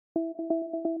Hi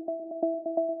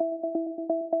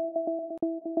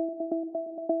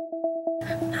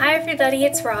everybody,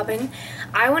 it's Robin.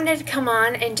 I wanted to come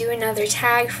on and do another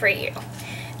tag for you.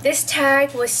 This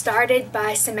tag was started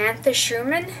by Samantha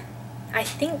Schumann. I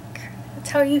think that's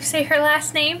how you say her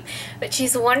last name, but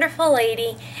she's a wonderful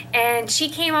lady and she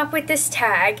came up with this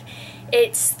tag.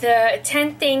 It's the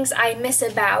 10 things I miss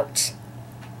about,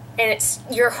 and it's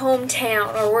your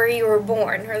hometown or where you were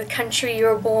born or the country you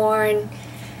were born,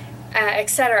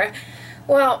 etc.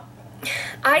 Well,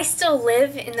 I still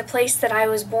live in the place that I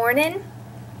was born in,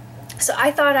 so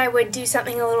I thought I would do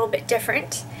something a little bit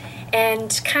different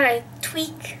and kind of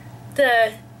tweak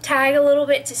the tag a little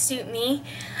bit to suit me.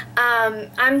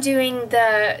 I'm doing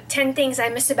the 10 things I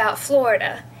miss about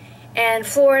Florida, and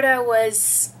Florida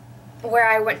was where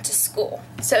I went to school.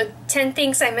 So 10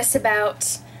 things I miss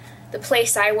about the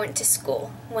place I went to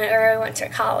school, where I went to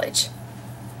college.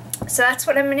 So that's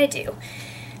what I'm going to do.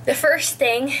 The first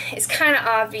thing is kind of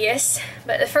obvious,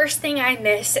 but the first thing I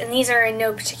miss, and these are in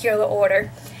no particular order,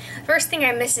 the first thing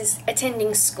I miss is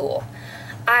attending school.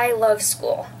 I love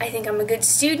school. I think I'm a good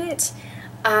student.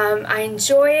 I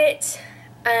enjoy it,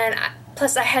 and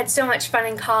plus I had so much fun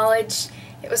in college.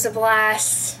 It was a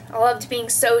blast. I loved being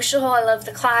social. I loved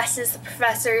the classes, the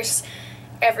professors,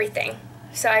 everything.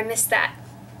 So I miss that.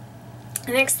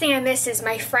 The next thing I miss is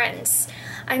my friends.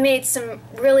 I made some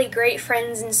really great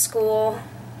friends in school,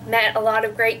 met a lot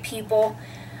of great people.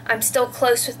 I'm still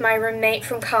close with my roommate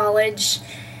from college.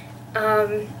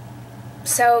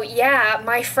 So yeah,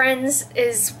 my friends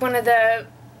is one of the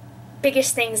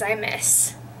biggest things I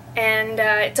miss. And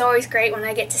it's always great when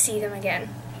I get to see them again.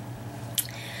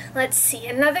 Let's see,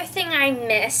 another thing I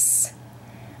miss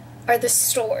are the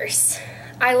stores.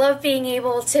 I love being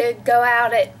able to go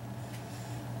out at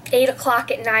 8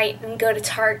 o'clock at night and go to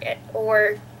Target,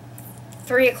 or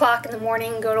 3 o'clock in the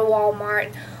morning and go to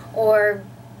Walmart, or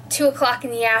 2 o'clock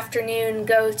in the afternoon and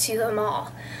go to the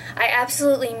mall. I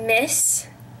absolutely miss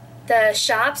the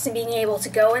shops and being able to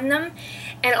go in them,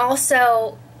 and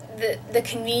also the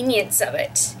convenience of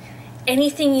it.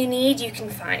 Anything you need, you can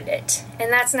find it,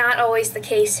 and that's not always the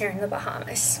case here in the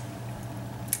Bahamas.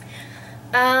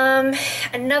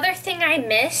 Another thing I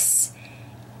miss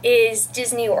is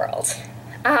Disney World.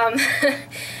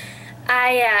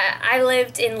 I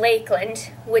lived in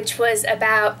Lakeland, which was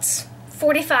about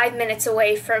 45 minutes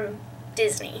away from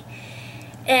Disney.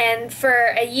 And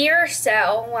for a year or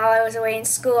so, while I was away in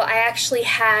school, I actually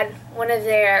had one of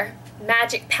their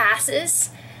magic passes,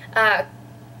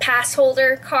 pass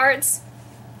holder cards,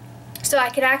 so I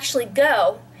could actually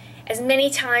go as many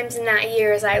times in that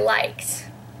year as I liked,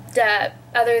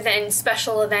 other than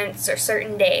special events or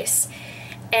certain days.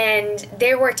 And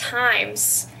there were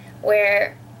times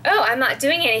where, oh, I'm not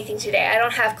doing anything today, I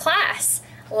don't have class,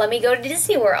 let me go to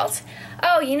Disney World.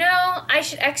 Oh, you know, I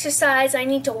should exercise, I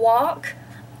need to walk.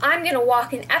 I'm going to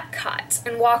walk in Epcot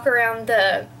and walk around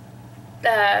the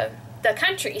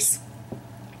countries.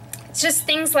 It's just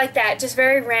things like that, just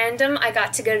very random. I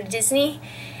got to go to Disney,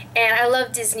 and I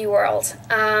love Disney World.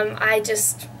 I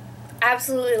just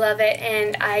absolutely love it,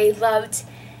 and I loved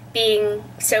being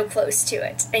so close to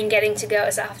it and getting to go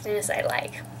as often as I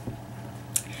like.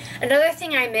 Another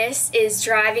thing I miss is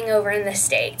driving over in the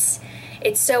States.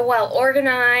 It's so well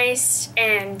organized,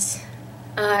 and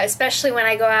especially when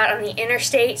I go out on the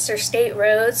interstates or state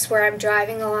roads where I'm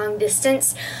driving a long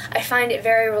distance, I find it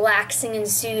very relaxing and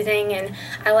soothing, and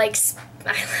I like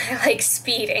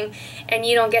speeding, and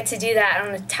you don't get to do that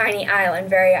on a tiny island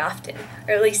very often,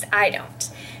 or at least I don't.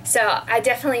 So I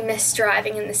definitely miss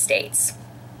driving in the States.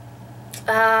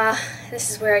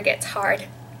 This is where it gets hard.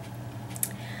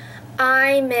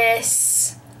 I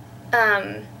miss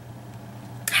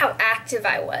how active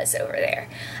I was over there.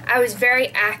 I was very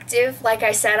active. Like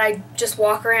I said, I just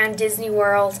walk around Disney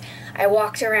World. I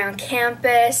walked around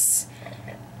campus.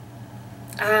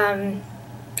 I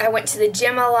went to the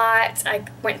gym a lot. I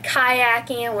went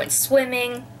kayaking. I went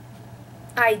swimming.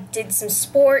 I did some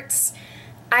sports.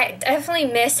 I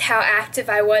definitely miss how active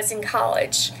I was in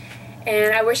college,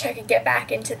 and I wish I could get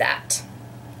back into that.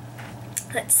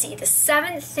 Let's see, the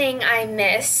 7th thing I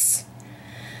miss,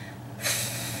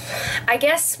 I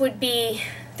guess, would be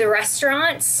the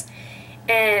restaurants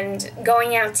and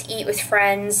going out to eat with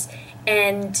friends,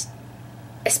 and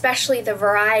especially the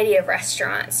variety of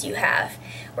restaurants you have.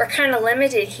 We're kind of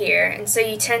limited here, and so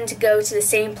you tend to go to the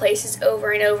same places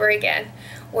over and over again.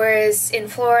 Whereas in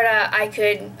Florida, I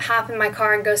could hop in my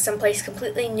car and go someplace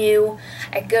completely new.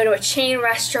 I could go to a chain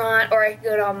restaurant, or I could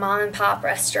go to a mom and pop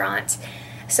restaurant.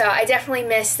 So I definitely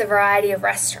miss the variety of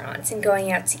restaurants and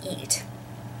going out to eat.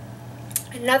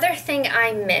 Another thing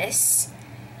I miss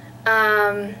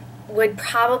would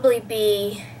probably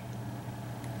be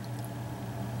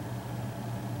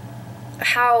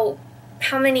how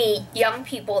many young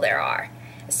people there are,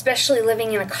 especially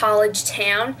living in a college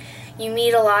town. You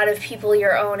meet a lot of people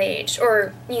your own age,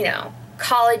 or, you know,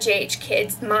 college age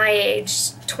kids, my age,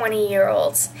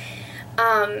 20-year-olds.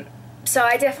 So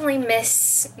I definitely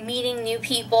miss meeting new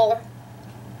people,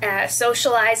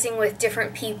 socializing with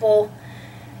different people,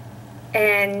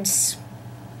 and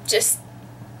just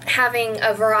having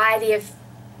a variety of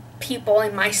people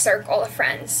in my circle of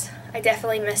friends. I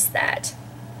definitely miss that.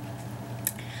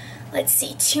 Let's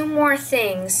see, 2 more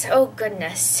things. Oh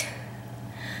goodness.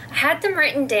 I had them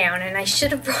written down and I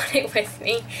should have brought it with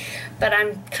me, but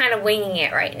I'm kind of winging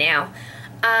it right now.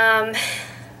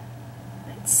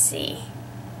 Let's see.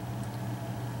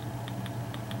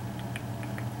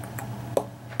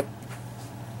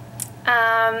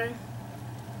 I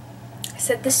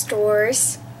said the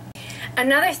stores.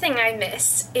 Another thing I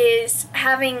miss is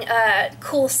having a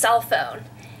cool cell phone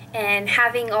and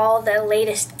having all the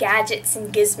latest gadgets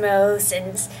and gizmos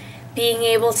and being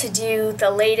able to do the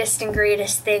latest and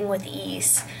greatest thing with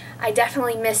ease. I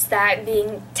definitely miss that,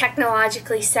 being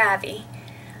technologically savvy.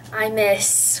 I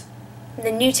miss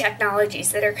the new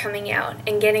technologies that are coming out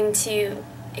and getting to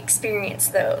experience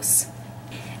those.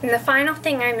 And the final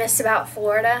thing I miss about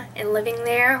Florida and living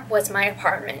there was my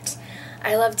apartment.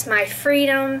 I loved my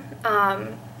freedom.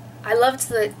 I loved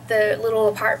the little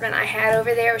apartment I had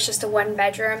over there. It was just a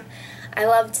 1-bedroom. I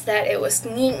loved that it was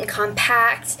neat and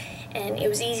compact, and it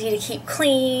was easy to keep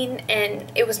clean,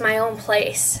 and it was my own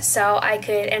place, so I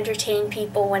could entertain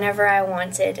people whenever I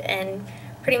wanted and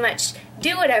pretty much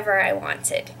do whatever I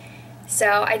wanted.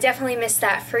 So I definitely miss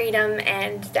that freedom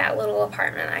and that little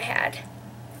apartment I had.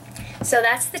 So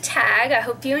that's the tag. I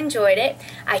hope you enjoyed it.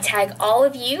 I tag all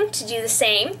of you to do the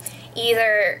same,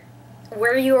 either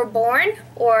where you were born,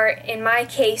 or in my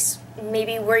case,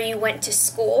 maybe where you went to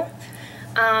school.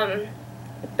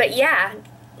 But yeah,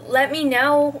 let me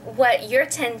know what your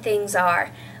 10 things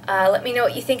are. Let me know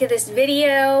what you think of this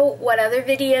video, what other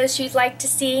videos you'd like to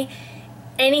see,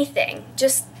 anything.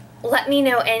 Just let me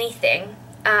know anything.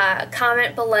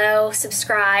 Comment below,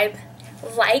 subscribe,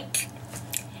 like,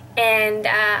 and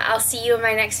I'll see you in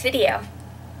my next video.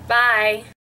 Bye!